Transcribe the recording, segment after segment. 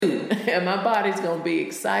and my body's going to be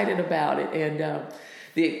excited about it. And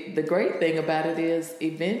the great thing about it is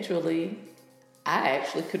eventually I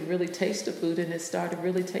actually could really taste the food, and it started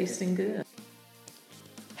really tasting good.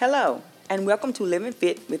 Hello, and welcome to Living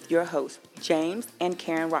Fit with your hosts, James and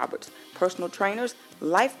Karen Roberts, personal trainers,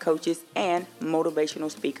 life coaches, and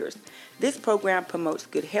motivational speakers. This program promotes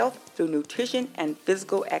good health through nutrition and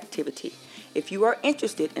physical activity. If you are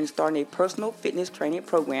interested in starting a personal fitness training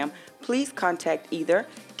program, please contact either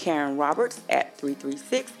Karen Roberts at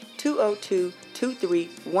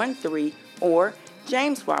 336-202-2313 or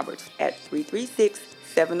James Roberts at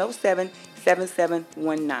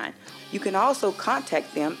 336-707-7719. You can also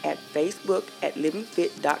contact them at Facebook at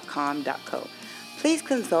livingfit.com.co. Please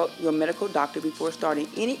consult your medical doctor before starting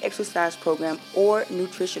any exercise program or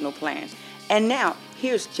nutritional plan. And now,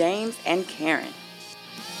 here's James and Karen.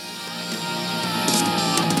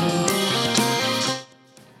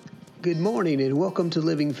 Good morning and welcome to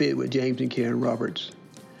Living Fit with James and Karen Roberts.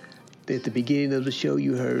 At the beginning of the show,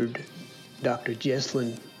 you heard Dr.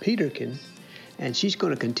 Jesslyn Peterkin, and she's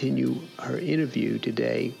going to continue her interview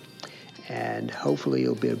today, and hopefully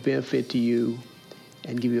it'll be a benefit to you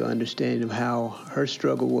and give you an understanding of how her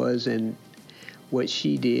struggle was and what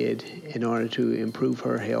she did in order to improve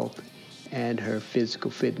her health and her physical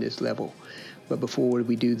fitness level. But before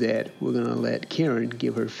we do that, we're going to let Karen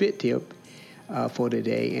give her fit tip for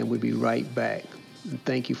today, and we'll be right back.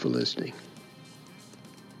 Thank you for listening.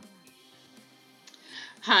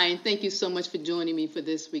 Hi, and thank you so much for joining me for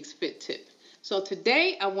this week's Fit Tip. So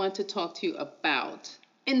today I want to talk to you about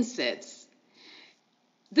NSAIDs.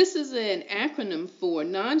 This is an acronym for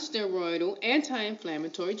non-steroidal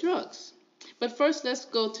anti-inflammatory drugs. But first, let's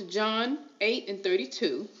go to John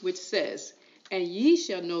 8:32, which says, "And ye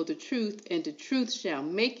shall know the truth, and the truth shall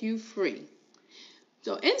make you free."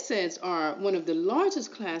 So NSAIDs are one of the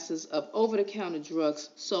largest classes of over-the-counter drugs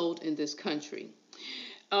sold in this country.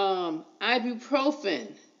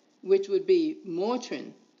 Ibuprofen, which would be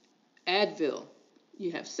Motrin, Advil.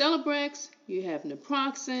 You have Celebrex, you have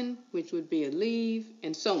naproxen, which would be Aleve,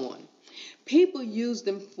 and so on. People use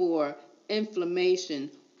them for inflammation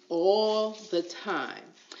all the time.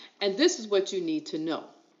 And this is what you need to know.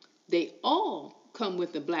 They all come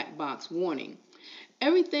with a black box warning.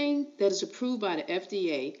 Everything that is approved by the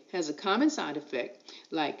FDA has a common side effect,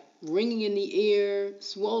 like ringing in the ear,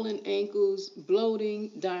 swollen ankles, bloating,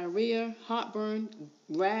 diarrhea, heartburn,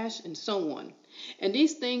 rash, and so on. And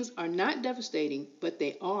these things are not devastating, but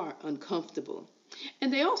they are uncomfortable.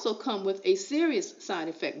 And they also come with a serious side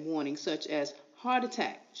effect warning, such as heart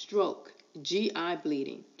attack, stroke, GI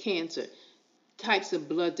bleeding, cancer, types of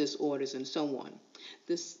blood disorders, and so on.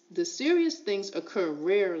 The serious things occur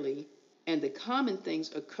rarely, and the common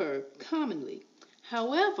things occur commonly.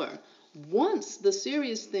 However, once the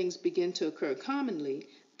serious things begin to occur commonly,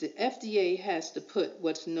 the FDA has to put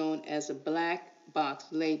what's known as a black box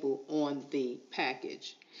label on the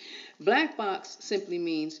package. Black box simply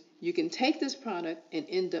means you can take this product and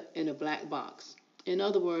end up in a black box. In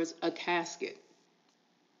other words, a casket.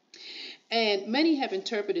 And many have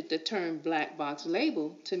interpreted the term black box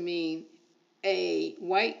label to mean a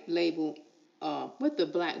white label with the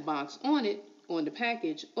black box on it, on the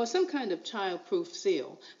package, or some kind of child-proof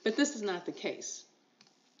seal, but this is not the case.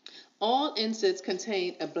 All NSAIDs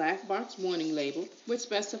contain a black box warning label, which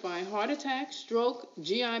specify heart attack, stroke,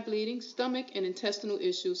 GI bleeding, stomach and intestinal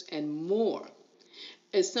issues, and more.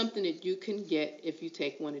 It's something that you can get if you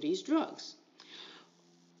take one of these drugs.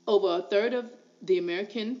 Over a third of the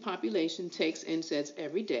American population takes NSAIDs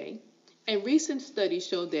every day, and recent studies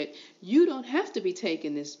show that you don't have to be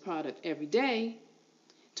taking this product every day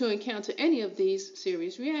to encounter any of these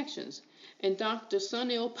serious reactions. And Dr.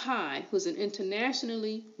 Sunil Pai, who's an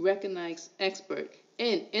internationally recognized expert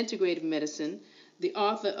in integrative medicine, the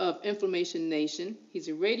author of Inflammation Nation, he's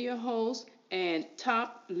a radio host and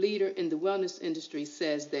top leader in the wellness industry,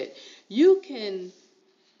 says that you can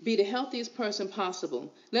be the healthiest person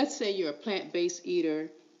possible. Let's say you're a plant-based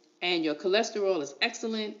eater and your cholesterol is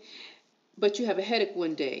excellent, but you have a headache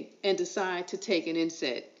one day and decide to take an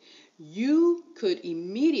NSAID. You could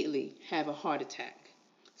immediately have a heart attack.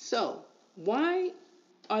 So, why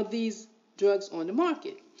are these drugs on the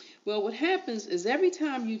market? Well, what happens is every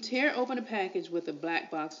time you tear open a package with a black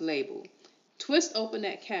box label, twist open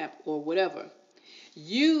that cap or whatever,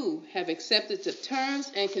 you have accepted the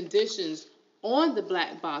terms and conditions on the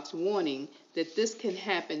black box warning that this can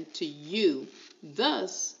happen to you.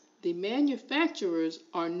 Thus, the manufacturers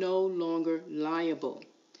are no longer liable.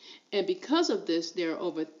 And because of this, there are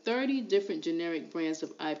over 30 different generic brands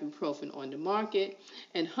of ibuprofen on the market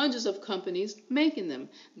and hundreds of companies making them.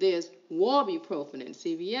 There's Warbuprofen and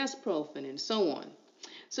CVS Profen and so on.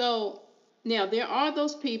 So now there are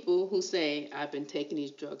those people who say, I've been taking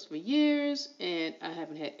these drugs for years and I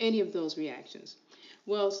haven't had any of those reactions.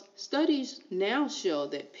 Well, studies now show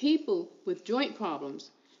that people with joint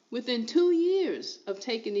problems within 2 years of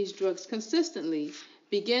taking these drugs consistently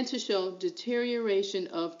begin to show deterioration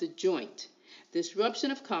of the joint,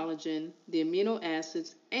 disruption of collagen, the amino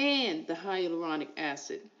acids, and the hyaluronic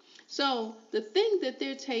acid. So the thing that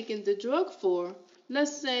they're taking the drug for,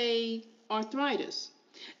 let's say arthritis,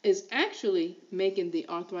 is actually making the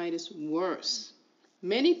arthritis worse.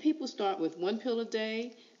 Many people start with 1 pill a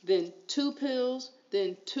day, then 2 pills,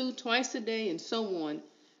 then 2 twice a day, and so on,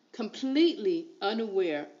 completely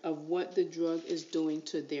unaware of what the drug is doing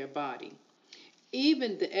to their body.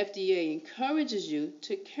 Even the FDA encourages you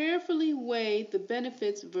to carefully weigh the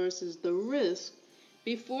benefits versus the risk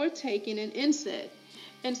before taking an NSAID.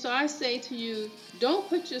 And so I say to you, don't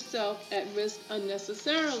put yourself at risk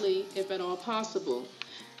unnecessarily if at all possible.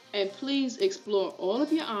 And please explore all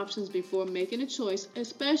of your options before making a choice,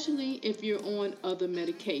 especially if you're on other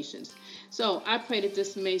medications. So I pray that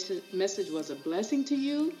this message was a blessing to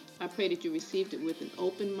you. I pray that you received it with an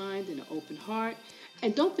open mind and an open heart.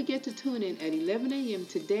 And don't forget to tune in at 11 a.m.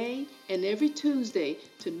 today and every Tuesday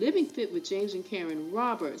to Living Fit with James and Karen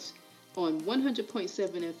Roberts on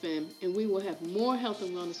 100.7 FM, and we will have more health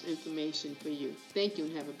and wellness information for you. Thank you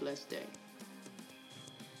and have a blessed day.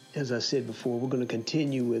 As I said before, we're going to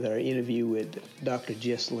continue with our interview with Dr.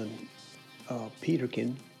 Jesslyn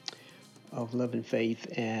Peterkin of Love and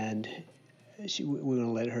Faith, and we're going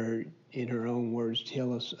to let her, in her own words,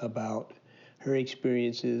 tell us about her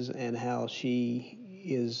experiences and how she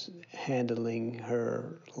is handling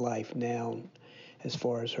her life now as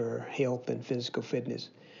far as her health and physical fitness.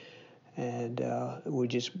 And we'll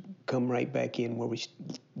just come right back in where we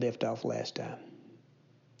left off last time.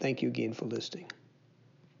 Thank you again for listening.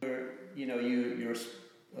 You're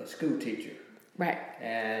a school teacher. Right.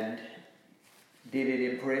 And did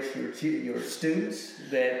it impress your students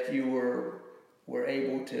that you were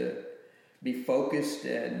able to be focused,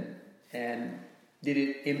 and did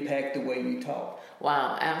it impact the way you taught?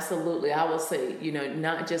 Wow, absolutely. I will say,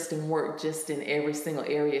 not just in work, just in every single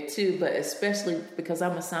area too, but especially because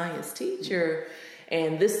I'm a science teacher.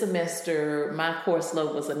 And this semester, my course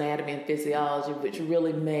load was anatomy and physiology, which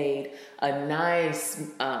really made a nice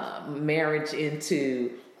marriage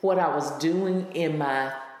into what I was doing in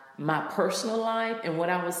my personal life and what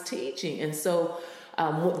I was teaching. And so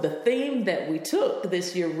the theme that we took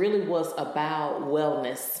this year really was about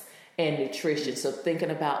wellness and nutrition. So thinking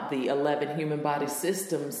about the 11 human body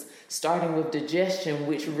systems, starting with digestion,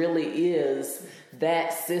 which really is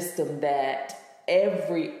that system that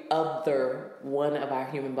every other one of our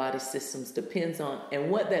human body systems depends on, and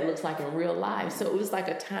what that looks like in real life. So it was like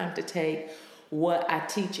a time to take what I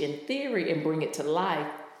teach in theory and bring it to life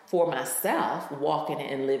for myself, walking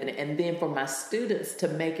it and living it, and then for my students to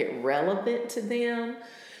make it relevant to them,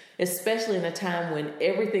 especially in a time when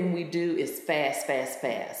everything we do is fast,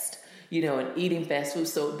 and eating fast food.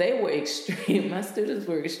 So they were my students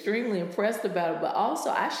were extremely impressed about it, but also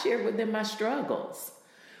I shared with them my struggles,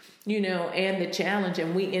 and the challenge.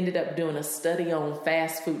 And we ended up doing a study on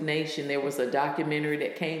Fast Food Nation. There was a documentary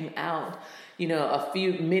that came out,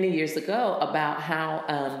 many years ago about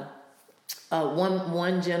how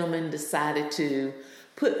one gentleman decided to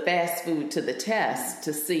put fast food to the test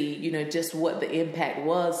to see, just what the impact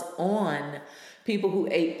was on people who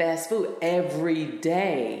ate fast food every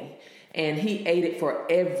day. And he ate it for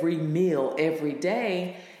every meal every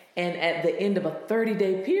day. And at the end of a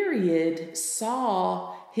 30-day period,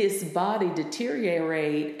 saw his body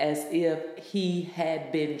deteriorate as if he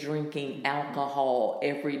had been drinking alcohol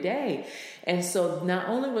every day. And so not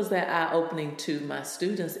only was that eye-opening to my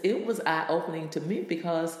students, it was eye-opening to me,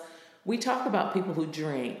 because we talk about people who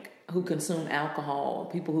drink, who consume alcohol,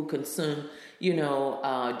 people who consume,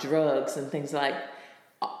 drugs and things like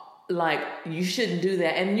you shouldn't do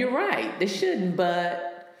that. And you're right, they shouldn't,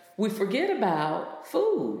 but we forget about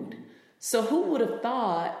food. So who would have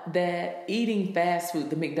thought that eating fast food,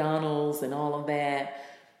 the McDonald's and all of that,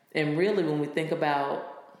 and really when we think about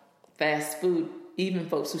fast food, even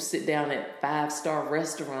folks who sit down at 5-star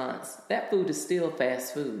restaurants, that food is still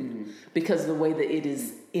fast food because of the way that it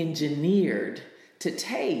is engineered to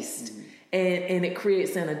taste, and it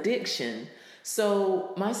creates an addiction.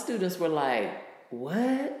 So my students were like,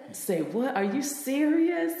 what? Say what? Are you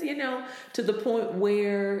serious? To the point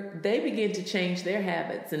where they began to change their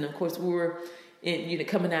habits. And of course, we were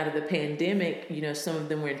coming out of the pandemic, some of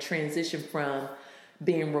them were in transition from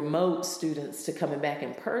being remote students to coming back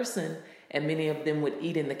in person. And many of them would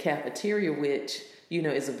eat in the cafeteria, which,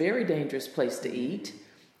 is a very dangerous place to eat.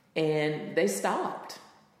 And they stopped.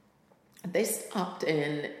 they stopped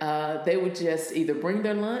and they would just either bring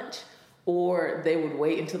their lunch or they would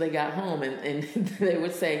wait until they got home and they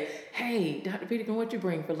would say, "Hey, Dr. Peterkin, what you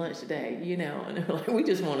bring for lunch today?" And they're like, "We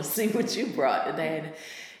just want to see what you brought today."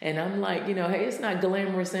 And I'm like, hey, it's not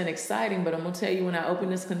glamorous and exciting, but I'm going to tell you, when I open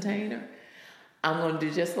this container, I'm going to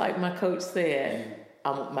do just like my coach said.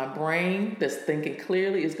 My brain that's thinking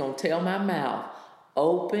clearly is going to tell my mouth,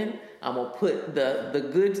 open. I'm going to put the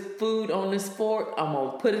good food on this fork. I'm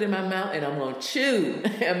going to put it in my mouth and I'm going to chew.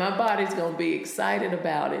 And my body's going to be excited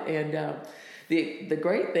about it. And the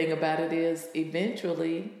great thing about it is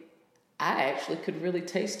eventually I actually could really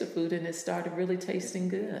taste the food and it started really tasting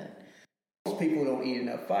good. Most people don't eat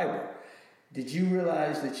enough fiber. Did you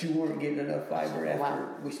realize that you weren't getting enough fiber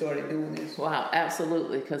after we started doing this? Wow,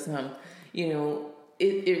 absolutely. Because,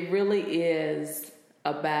 it really is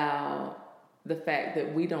about the fact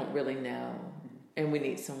that we don't really know, and we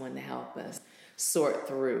need someone to help us sort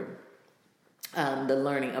through the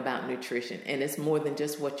learning about nutrition. And it's more than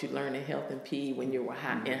just what you learn in health and PE when you were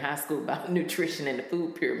in high school about nutrition and the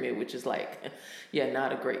food pyramid, which is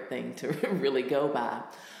not a great thing to really go by.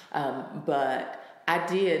 But I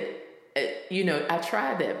did, I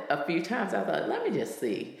tried that a few times. I thought, let me just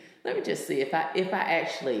see if I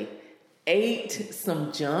actually ate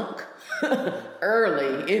some junk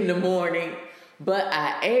early in the morning, but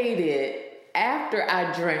I ate it after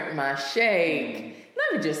I drank my shake.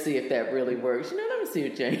 Let me just see if that really works. Let me see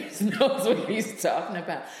if James knows what he's talking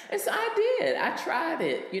about. And so I did. I tried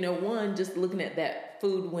it. One, just looking at that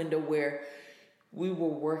food window where we were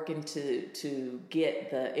working to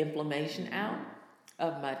get the inflammation out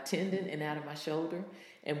of my tendon and out of my shoulder.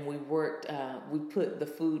 And we worked, we put the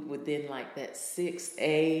food within like that 6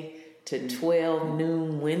 to 12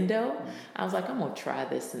 noon window. I was like, I'm going to try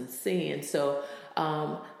this and see. And so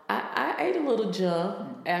I ate a little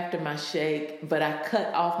junk after my shake, but I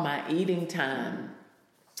cut off my eating time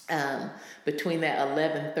between that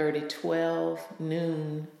 11:30, 12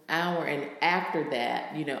 noon hour. And after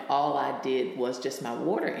that, all I did was just my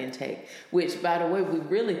water intake, which, by the way, we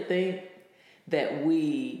really think that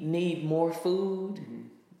we need more food,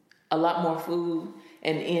 a lot more food,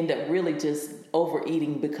 and end up really just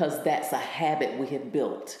overeating because that's a habit we have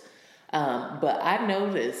built. But I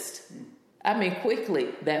noticed, quickly,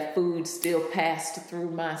 that food still passed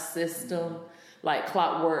through my system like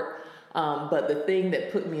clockwork. But the thing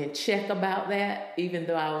that put me in check about that, even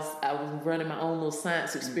though I was running my own little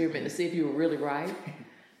science experiment to see if you were really right,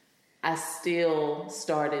 I still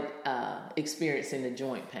started experiencing the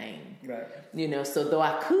joint pain. Right. So though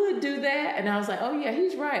I could do that, and I was like, oh yeah,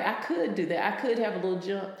 he's right, I could do that. I could have a little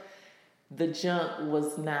junk. The junk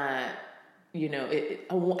was not,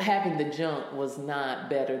 having the junk was not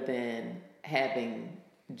better than having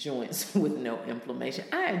joints with no inflammation.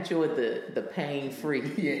 I enjoyed the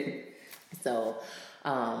pain-free. Yeah. So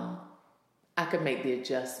I could make the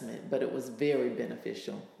adjustment, but it was very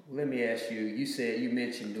beneficial. Let me ask you, you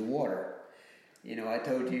mentioned the water. I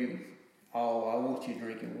told you, I want you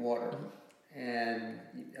drinking water. And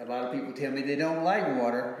a lot of people tell me they don't like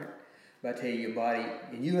water, but I tell you, your body,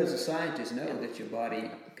 and you as a scientist know that your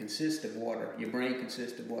body consists of water, your brain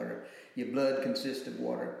consists of water, your blood consists of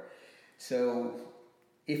water. So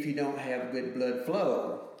if you don't have good blood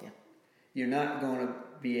flow, you're not going to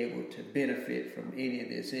be able to benefit from any of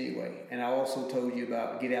this anyway. And I also told you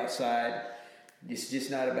about get outside. It's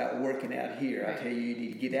just not about working out here. Right. I tell you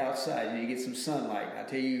need to get outside. You need to get some sunlight. I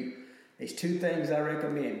tell you, there's 2 things I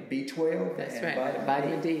recommend: B12 and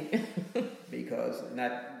vitamin D. Because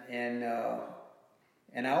and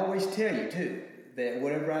I always tell you too that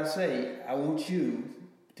whatever I say, I want you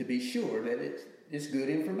to be sure that it's good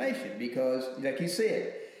information. Because, like you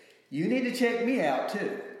said, you need to check me out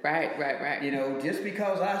too. Right. Just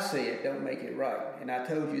because I say it don't make it right. And I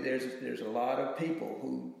told you there's a lot of people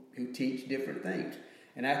who teach different things.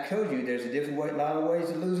 And I told you there's a lot of ways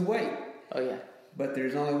to lose weight. Oh yeah. But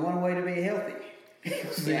there's only one way to be healthy.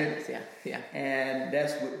 Yeah. And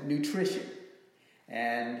that's with nutrition.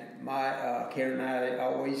 And my Karen and I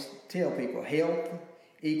always tell people, health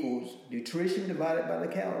equals nutrition divided by the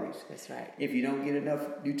calories. That's right. If you don't get enough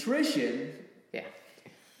nutrition,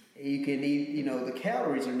 you can eat. The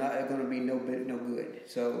calories are not going to be no good.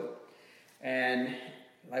 So, and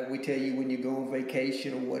like we tell you when you go on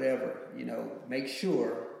vacation or whatever, make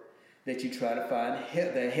sure that you try to find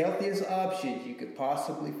the healthiest options you could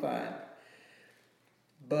possibly find.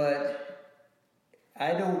 But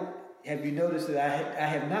have you noticed that I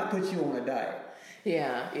have not put you on a diet?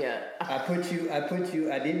 Yeah. I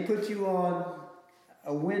didn't put you on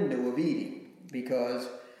a window of eating because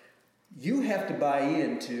you have to buy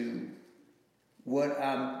into what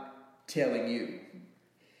I'm telling you.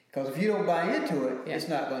 Because if you don't buy into it, it's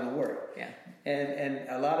not going to work. Yeah. And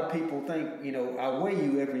a lot of people think, I weigh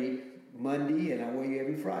you every Monday and I weigh you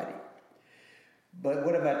every Friday. But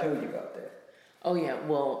what have I told you about that? Oh, yeah.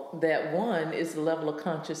 Well, that one is the level of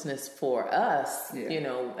consciousness for us,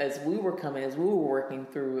 as we were working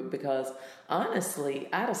through it, because honestly,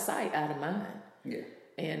 out of sight, out of mind. Yeah.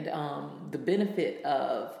 And the benefit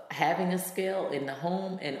of having a scale in the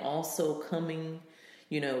home and also coming,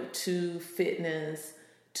 to fitness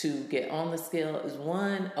to get on the scale is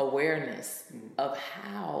one, awareness of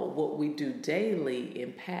how what we do daily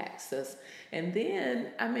impacts us. And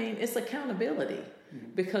then, it's accountability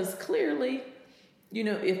because clearly,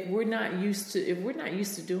 if we're not used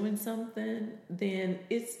to doing something, then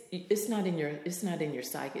it's not in your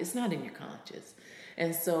psyche, it's not in your conscious.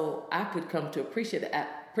 And so I could come to appreciate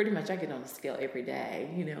that. I get on the scale every day.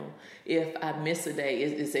 If I miss a day,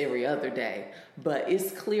 it's every other day. But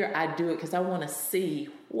it's clear I do it because I want to see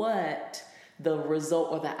what the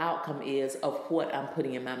result or the outcome is of what I'm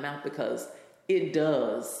putting in my mouth, because it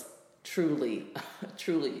does truly,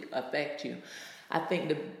 truly affect you. I think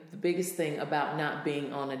the biggest thing about not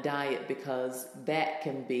being on a diet, because that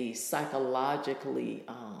can be psychologically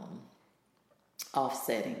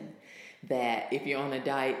offsetting, that if you're on a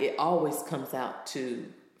diet, it always comes out to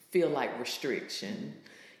feel like restriction.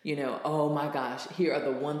 Oh my gosh, here are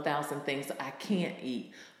the 1,000 things that I can't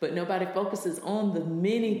eat. But nobody focuses on the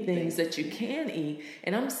many things that you can eat.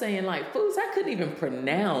 And I'm saying like foods I couldn't even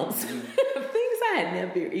pronounce, things I had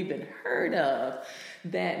never even heard of,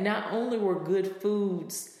 that not only were good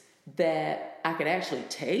foods that I could actually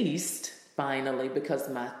taste finally because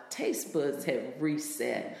my taste buds had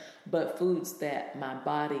reset, but foods that my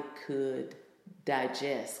body could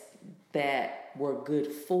digest that were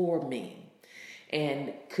good for me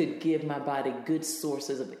and could give my body good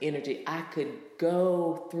sources of energy. I could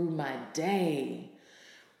go through my day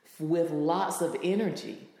with lots of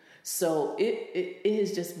energy. So it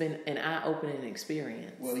has just been an eye-opening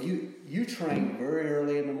experience. Well, you train very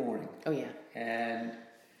early in the morning. Oh, yeah. And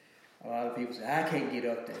a lot of people say, I can't get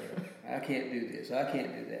up there. I can't do this. I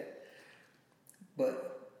can't do that.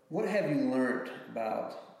 But what have you learned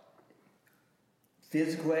about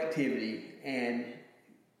physical activity and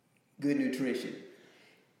good nutrition?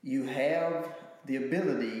 You have the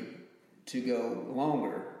ability to go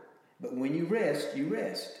longer, but when you rest, you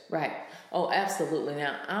rest. Right. Oh, absolutely.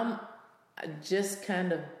 Now, I'm just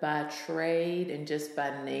kind of by trade and just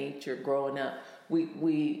by nature growing up,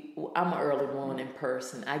 I'm an early morning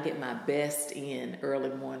person. I get my best in early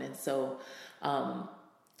morning. So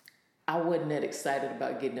I wasn't that excited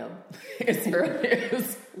about getting up as early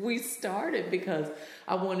as we started, because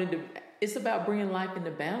I wanted to. It's about bringing life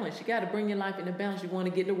into balance. You got to bring your life into balance. You want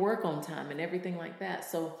to get to work on time and everything like that.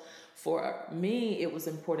 So for me, it was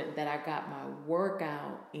important that I got my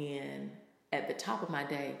workout in at the top of my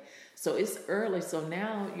day. So it's early. So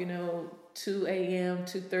now, 2 a.m.,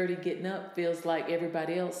 2:30 getting up feels like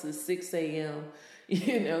everybody else is 6 a.m.,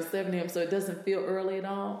 7 a.m. So it doesn't feel early at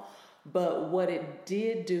all. But what it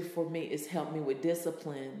did do for me is help me with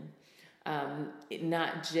discipline,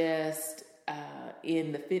 not just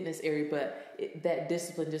in the fitness area, but that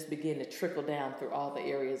discipline just began to trickle down through all the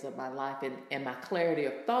areas of my life. And my clarity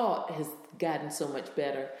of thought has gotten so much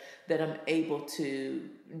better that I'm able to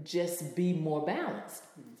just be more balanced.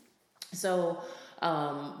 So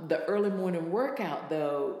the early morning workout,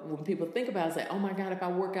 though, when people think about it, say, oh my God, if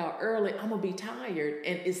I work out early, I'm going to be tired.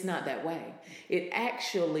 And it's not that way. It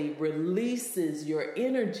actually releases your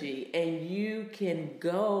energy and you can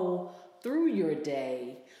go through your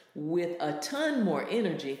day with a ton more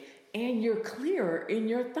energy, and you're clearer in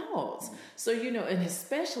your thoughts. So, and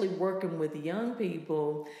especially working with young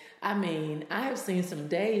people, I have seen some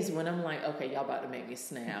days when I'm like, okay, y'all about to make me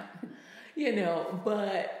snap,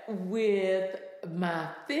 but with my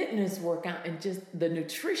fitness workout and just the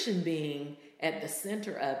nutrition being at the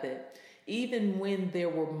center of it, even when there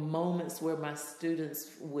were moments where my students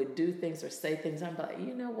would do things or say things, I'm like,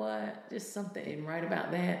 you know what, just something ain't right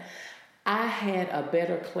about that. I had a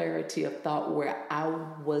better clarity of thought where I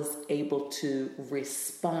was able to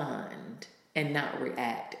respond and not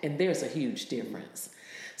react. And there's a huge difference.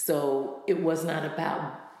 So it was not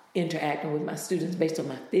about interacting with my students based on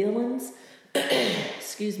my feelings,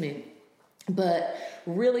 excuse me, but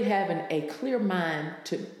really having a clear mind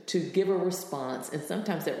to give a response. And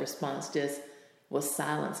sometimes that response just was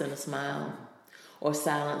silence and a smile. Or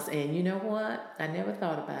silence, and you know what? I never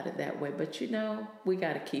thought about it that way, but we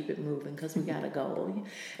got to keep it moving because we got a goal.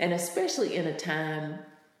 And especially in a time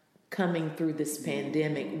coming through this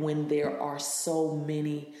pandemic when there are so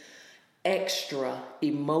many extra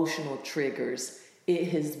emotional triggers, it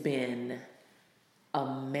has been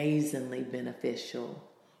amazingly beneficial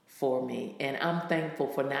for me. And I'm thankful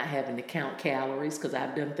for not having to count calories, because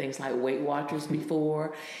I've done things like Weight Watchers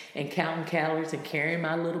before and counting calories and carrying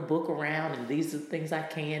my little book around, and these are the things I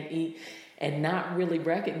can eat, and not really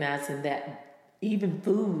recognizing that even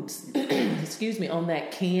foods, excuse me, on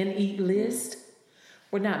that can eat list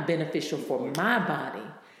were not beneficial for my body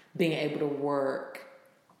being able to work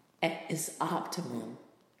at its optimum.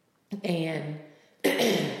 And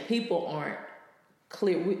people aren't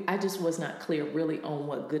clear. I just was not clear really on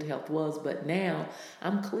what good health was, but now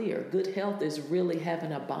I'm clear. Good health is really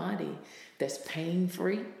having a body that's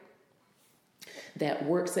pain-free, that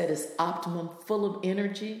works at its optimum, full of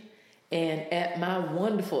energy. And at my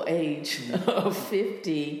wonderful age of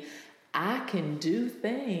 50, I can do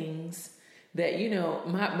things that,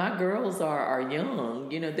 my girls are young.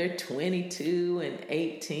 They're 22 and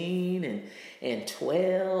 18 and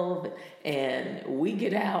 12. And we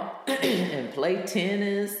get out and play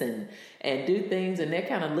tennis and do things. And they're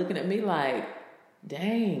kind of looking at me like,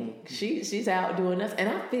 dang, she's out doing this, and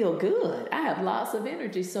I feel good. I have lots of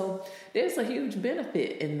energy. So there's a huge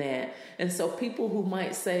benefit in that. And so people who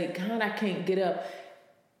might say, God, I can't get up,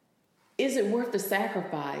 is it worth the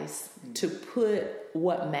sacrifice to put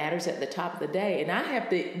what matters at the top of the day? And I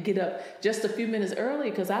have to get up just a few minutes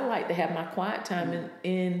early, because I like to have my quiet time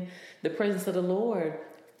in the presence of the Lord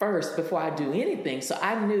first before I do anything. So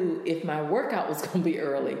I knew if my workout was going to be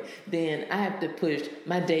early, then I have to push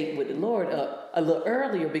my date with the Lord up a little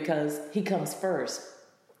earlier, because he comes first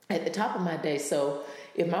at the top of my day. So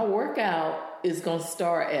if my workout is going to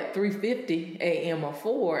start at 3:50 a.m. or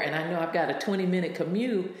 4, and I know I've got a 20-minute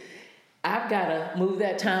commute, I've got to move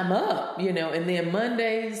that time up, and then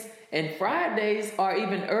Mondays and Fridays are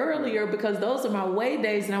even earlier, because those are my weigh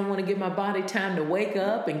days, and I want to give my body time to wake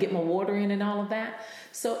up and get my water in and all of that.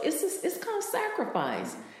 So it's called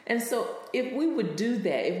sacrifice. And so if we would do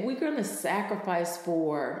that, if we're going to sacrifice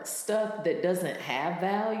for stuff that doesn't have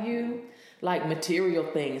value, like material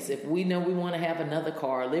things, if we know we want to have another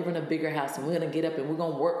car, live in a bigger house, and we're going to get up and we're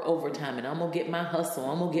going to work overtime, and I'm going to get my hustle,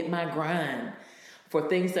 I'm going to get my grind for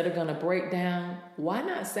things that are going to break down, why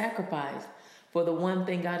not sacrifice for the one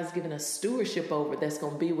thing God has given us stewardship over, that's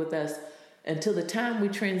going to be with us until the time we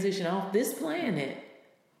transition off this planet?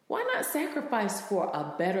 Why not sacrifice for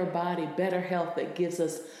a better body, better health that gives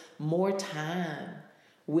us more time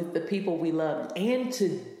with the people we love, and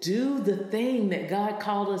to do the thing that God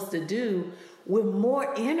called us to do with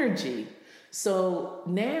more energy? So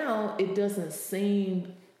now it doesn't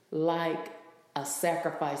seem like a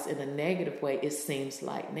sacrifice in a negative way. It seems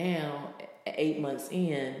like now, 8 months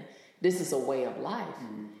in, this is a way of life.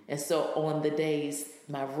 Mm-hmm. And so on the days,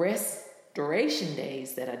 my restoration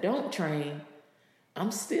days that I don't train,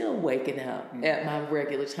 I'm still waking up at my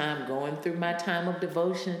regular time, going through my time of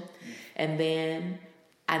devotion. And then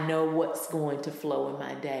I know what's going to flow in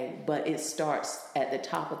my day, but it starts at the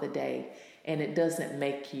top of the day, and it doesn't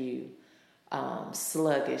make you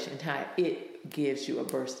sluggish and tired. It gives you a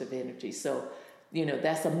burst of energy. So,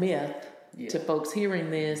 that's a myth to folks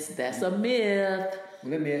hearing this. That's a myth.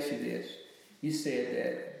 Well, let me ask you this. You said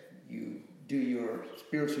that you do your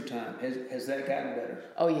spiritual time. Has that gotten better?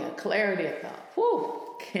 Oh, yeah. Clarity of thought.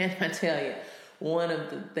 Whew. Can I tell you? One of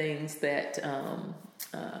the things that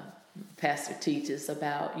Pastor teaches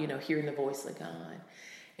about, hearing the voice of God.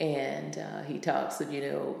 And he talks of,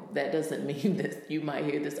 that doesn't mean that you might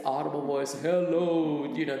hear this audible voice,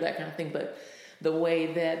 hello, that kind of thing. But the way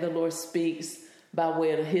that the Lord speaks by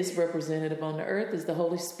way of his representative on the earth is the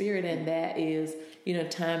Holy Spirit. And that is,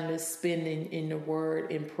 time to spend in the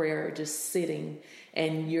word, in prayer, just sitting.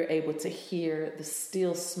 And you're able to hear the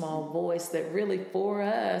still small voice that really for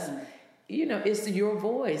us, it's your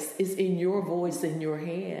voice. It's in your voice, in your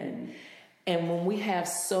head. And when we have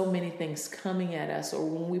so many things coming at us, or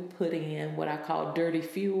when we put in what I call dirty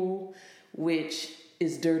fuel, which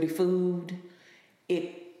is dirty food,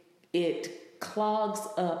 it clogs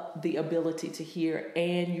up the ability to hear,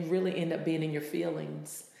 and you really end up being in your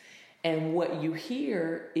feelings. And what you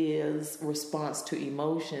hear is response to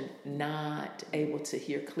emotion, not able to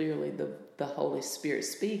hear clearly the Holy Spirit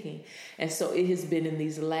speaking. And so it has been in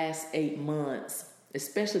these last 8 months,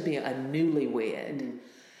 especially being a newlywed,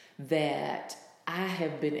 that I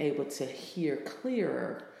have been able to hear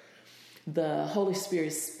clearer the Holy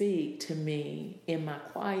Spirit speak to me in my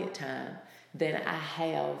quiet time than I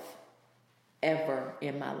have ever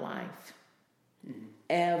in my life.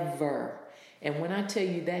 Ever. And when I tell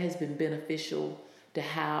you that has been beneficial to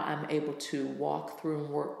how I'm able to walk through and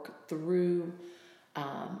work through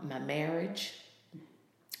my marriage,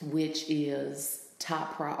 which is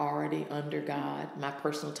top priority under God, my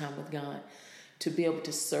personal time with God, to be able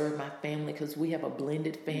to serve my family, because we have a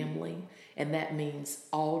blended family, and that means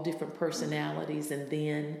all different personalities, and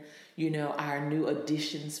then, our new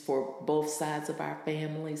additions for both sides of our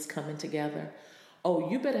families coming together. Oh,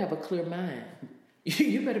 you better have a clear mind.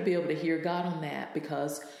 You better be able to hear God on that,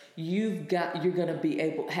 because you're going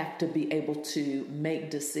to have to be able to make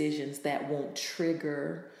decisions that won't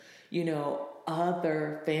trigger,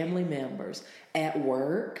 other family members at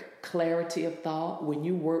work. Clarity of thought when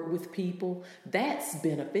you work with people, that's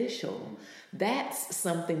beneficial. That's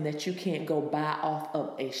something that you can't go buy off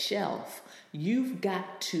of a shelf. You've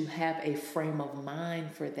got to have a frame of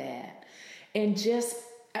mind for that. And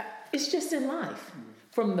it's just in life.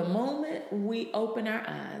 From the moment we open our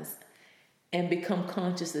eyes and become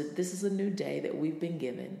conscious that this is a new day that we've been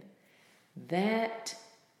given, that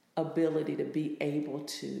ability to be able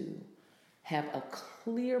to have a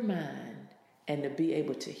clear mind and to be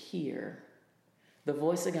able to hear the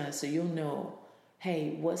voice of God, so you'll know,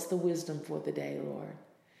 hey, what's the wisdom for the day, Lord?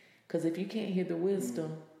 Because if you can't hear the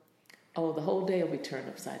wisdom, the whole day will be turned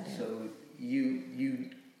upside down. So you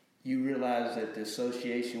realize that the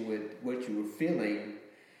association with what you were feeling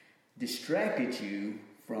distracted you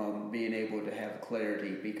from being able to have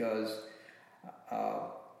clarity, because I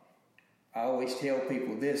always tell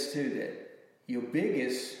people this too, that your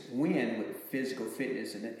biggest win with physical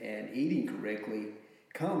fitness and eating correctly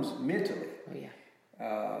comes mentally. Oh, yeah.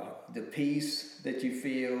 The peace that you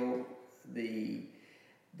feel, the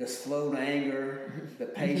slow anger, the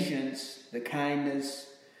patience, the kindness,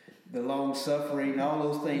 the long suffering,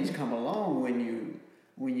 all those things come along when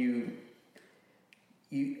you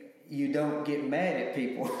don't get mad at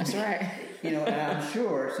people. That's right. And I'm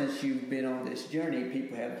sure since you've been on this journey,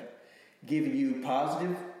 people have given you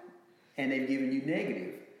positive and they've given you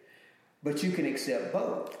negative. But you can accept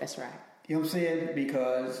both. That's right. You know what I'm saying?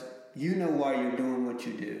 Because you know why you're doing what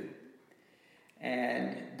you do.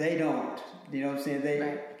 And they don't. You know what I'm saying?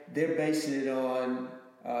 They're basing it on,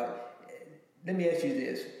 let me ask you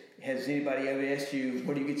this. Has anybody ever asked you,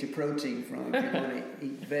 where do you get your protein from if you're going to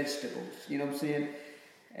eat vegetables? You know what I'm saying?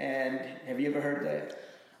 And have you ever heard that?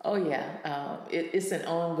 Oh, yeah. It's an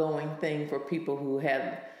ongoing thing for people who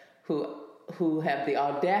have the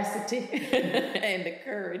audacity and the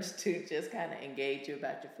courage to just kind of engage you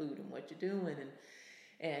about your food and what you're doing.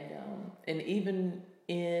 And even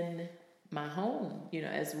in my home,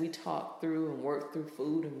 as we talk through and work through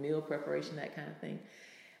food and meal preparation, that kind of thing,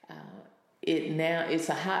 it's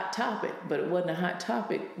a hot topic, but it wasn't a hot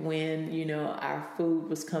topic when, our food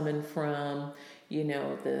was coming from,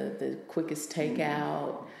 the quickest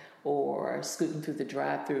takeout or scooting through the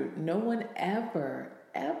drive-through. No one ever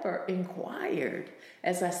inquired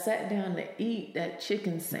as I sat down to eat that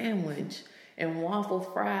chicken sandwich and waffle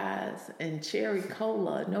fries and cherry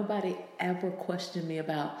cola. Nobody ever questioned me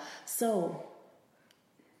about, so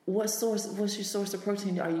what's your source of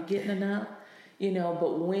protein? Are you getting enough?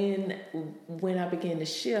 But when I began to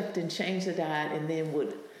shift and change the diet, and then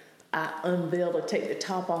I unveil or take the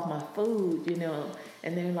top off my food, and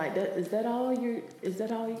they're like, is that all you're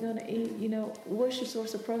gonna eat? What's your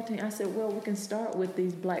source of protein? I said, well, we can start with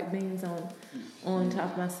these black beans on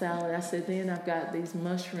top of my salad. I said, then I've got these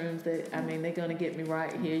mushrooms that, they're gonna get me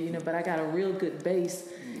right here, but I got a real good base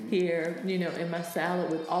here, in my salad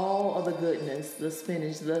with all of the goodness, the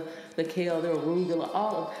spinach, the kale, the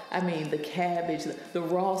arugula, the cabbage, the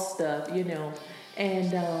raw stuff,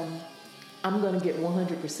 and I'm going to get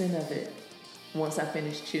 100% of it once I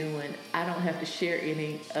finish chewing. I don't have to share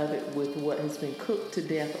any of it with what has been cooked to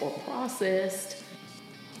death or processed.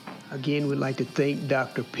 Again, we'd like to thank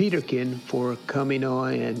Dr. Peterkin for coming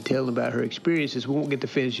on and telling about her experiences. We won't get to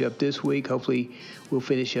finish up this week. Hopefully, we'll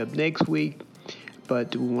finish up next week.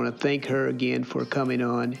 But we want to thank her again for coming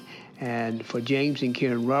on. And for James and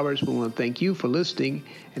Karen Roberts, we want to thank you for listening.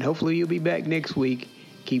 And hopefully, you'll be back next week.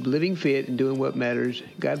 Keep living fit and doing what matters.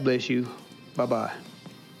 God bless you. Bye-bye.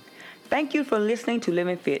 Thank you for listening to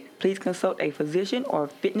Living Fit. Please consult a physician or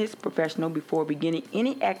fitness professional before beginning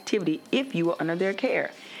any activity if you are under their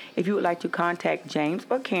care. If you would like to contact James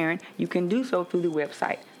or Karen, you can do so through the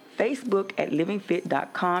website, Facebook at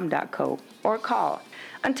livingfit.com.co, or call.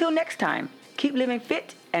 Until next time, keep living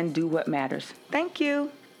fit and do what matters. Thank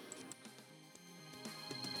you.